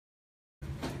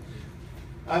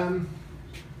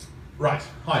Right,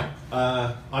 hi,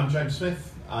 I'm James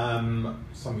Smith. Some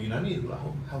of you know me, a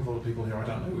whole hell of a lot of people here I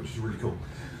don't know, which is really cool.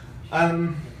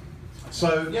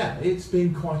 So yeah, it's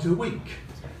been quite a week.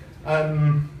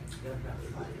 Okay,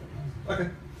 thank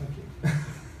you.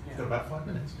 Got about 5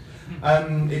 minutes.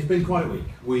 It's been quite a week.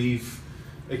 We've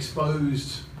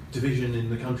exposed division in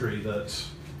the country that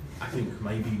I think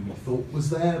maybe we thought was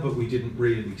there, but we didn't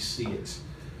really see it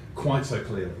quite so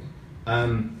clearly.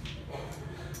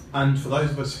 And for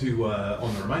those of us who were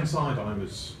on the Remain side, I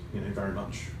was, very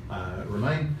much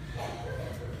Remain.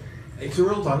 It's a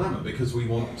real dilemma because we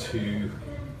want to,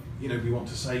 we want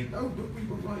to say, oh, but we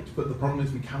were right. But the problem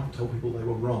is we can't tell people they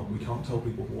were wrong. We can't tell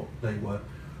people what they were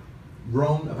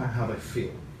wrong about how they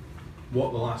feel.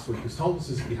 What the last week has told us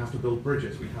is that we have to build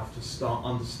bridges. We have to start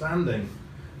understanding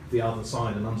the other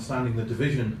side and understanding the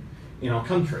division in our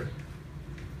country.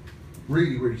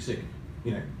 Really, really soon.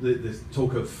 This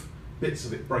talk of bits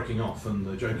of it breaking off and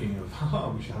the joking of,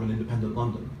 haha, we should have an independent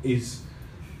London is,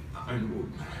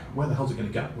 where the hell's it going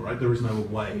to go, right? There is no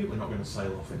way, we're not going to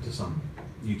sail off into some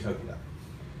utopia.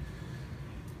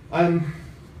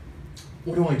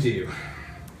 What do I do?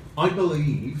 I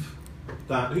believe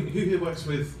that, who here works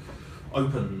with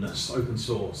openness, open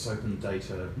source, open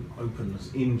data,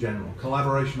 openness in general,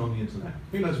 collaboration on the internet?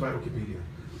 Who knows about Wikipedia?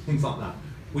 Things like that.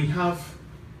 We have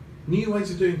new ways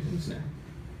of doing things now.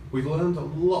 We've learned a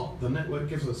lot. The network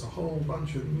gives us a whole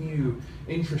bunch of new,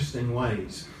 interesting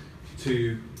ways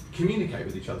to communicate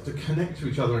with each other, to connect to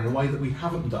each other in a way that we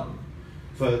haven't done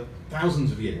for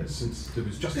thousands of years, since there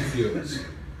was just a few of us.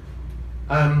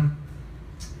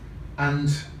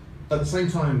 And at the same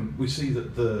time, we see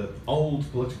that the old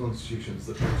political institutions,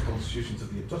 the political institutions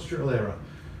of the industrial era,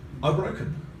 are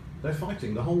broken. They're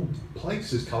fighting. The whole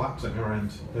place is collapsing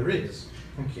around their ears.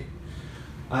 Thank you.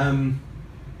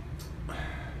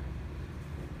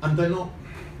 And they're not,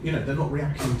 they're not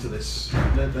reacting to this.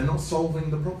 They're not solving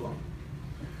the problem.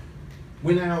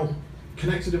 We're now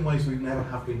connected in ways we never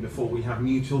have been before. We have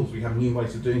new tools. We have new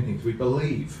ways of doing things. We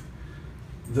believe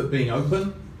that being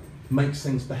open makes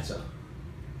things better,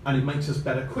 and it makes us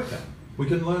better quicker. We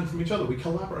can learn from each other. We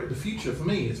collaborate. The future, for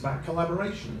me, is about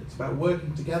collaboration. It's about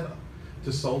working together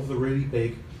to solve the really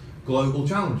big global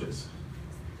challenges.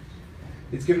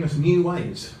 It's given us new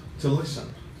ways to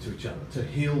listen to each other, to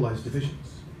heal those divisions.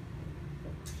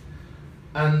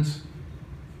 And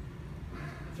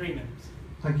 3 minutes.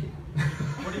 Thank you.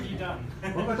 What have you done?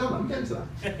 What have I done? I'm getting to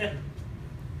that.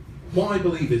 What I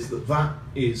believe is that that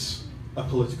is a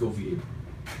political view.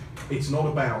 It's not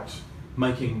about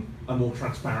making a more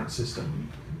transparent system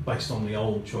based on the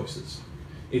old choices.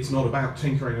 It's not about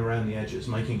tinkering around the edges,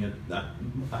 making a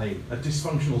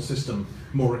dysfunctional system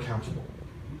more accountable.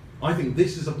 I think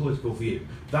this is a political view.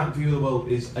 That view of the world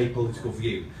is a political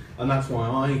view. And that's why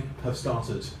I have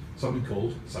started something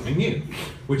called Something New,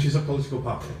 which is a political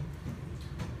party.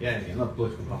 Yeah, another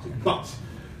political party.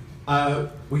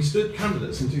 But we stood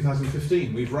candidates in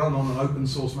 2015. We've run on an open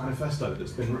source manifesto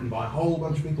that's been written by a whole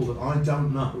bunch of people that I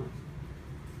don't know.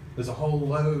 There's a whole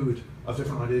load of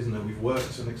different ideas in there. We've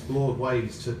worked and explored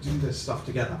ways to do this stuff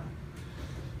together.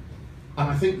 And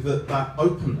I think that that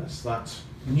openness, that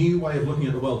new way of looking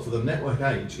at the world for the network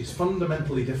age is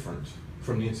fundamentally different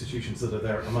from the institutions that are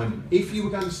there at the moment. If you were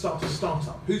going to start a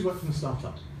startup, who's worked in a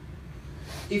startup?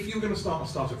 If you were going to start a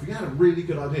startup, if you had a really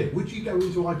good idea, would you go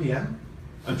into IBM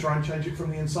and try and change it from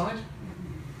the inside?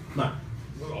 No.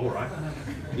 Well, all right.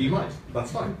 You might.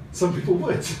 That's fine. Some people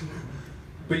would.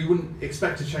 But you wouldn't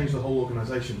expect to change the whole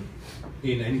organisation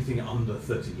in anything under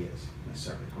 30 years,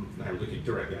 necessarily. I'm now looking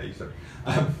directly at you, sorry.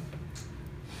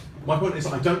 My point is,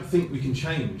 I don't think we can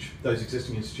change those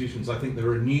existing institutions. I think there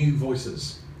are new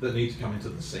voices that need to come into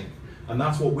the scene. And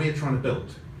that's what we're trying to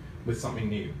build with Something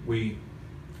New. We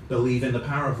believe in the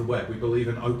power of the web. We believe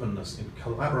in openness, in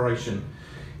collaboration,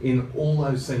 in all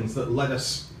those things that let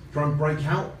us try and break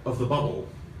out of the bubble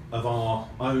of our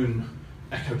own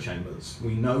echo chambers.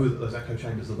 We know that those echo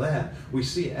chambers are there. We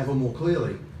see it ever more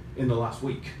clearly in the last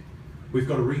week. We've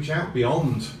got to reach out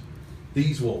beyond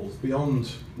these walls,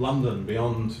 beyond London,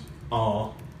 beyond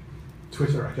our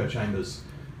Twitter echo chambers,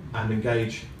 and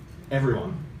engage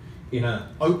everyone in an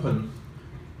open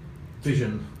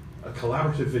vision, a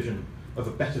collaborative vision of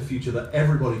a better future that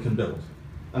everybody can build.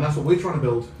 And that's what we're trying to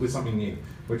build with Something New.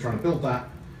 We're trying to build that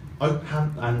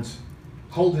and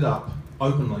hold it up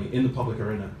openly in the public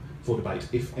arena for debate,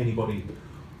 if anybody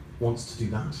wants to do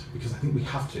that, because I think we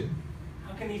have to.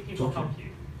 How can these people help you?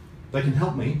 They can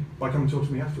help me by coming to talk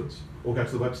to me afterwards, or go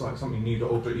to the website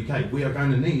somethingnew.org.uk. We are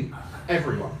going to need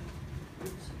everyone.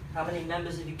 How many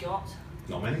members have you got?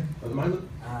 Not many at the moment.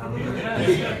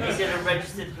 Is it a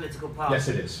registered political party? Yes,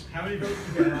 it is. How many votes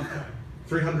did you get last time?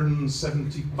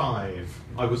 375.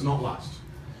 I was not last.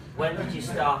 When did you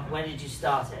start? When did you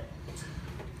start it?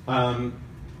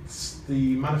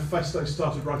 The manifesto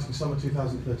started writing summer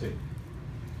 2013.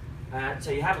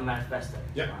 So you have a manifesto?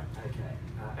 Yep. Right, okay.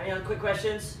 Any other quick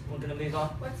questions? We're going to move on.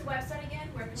 What's the website again?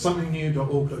 Where can we find it?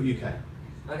 Somethingnew.org.uk.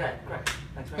 Okay, great.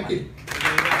 Thanks very Thank much.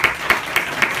 you.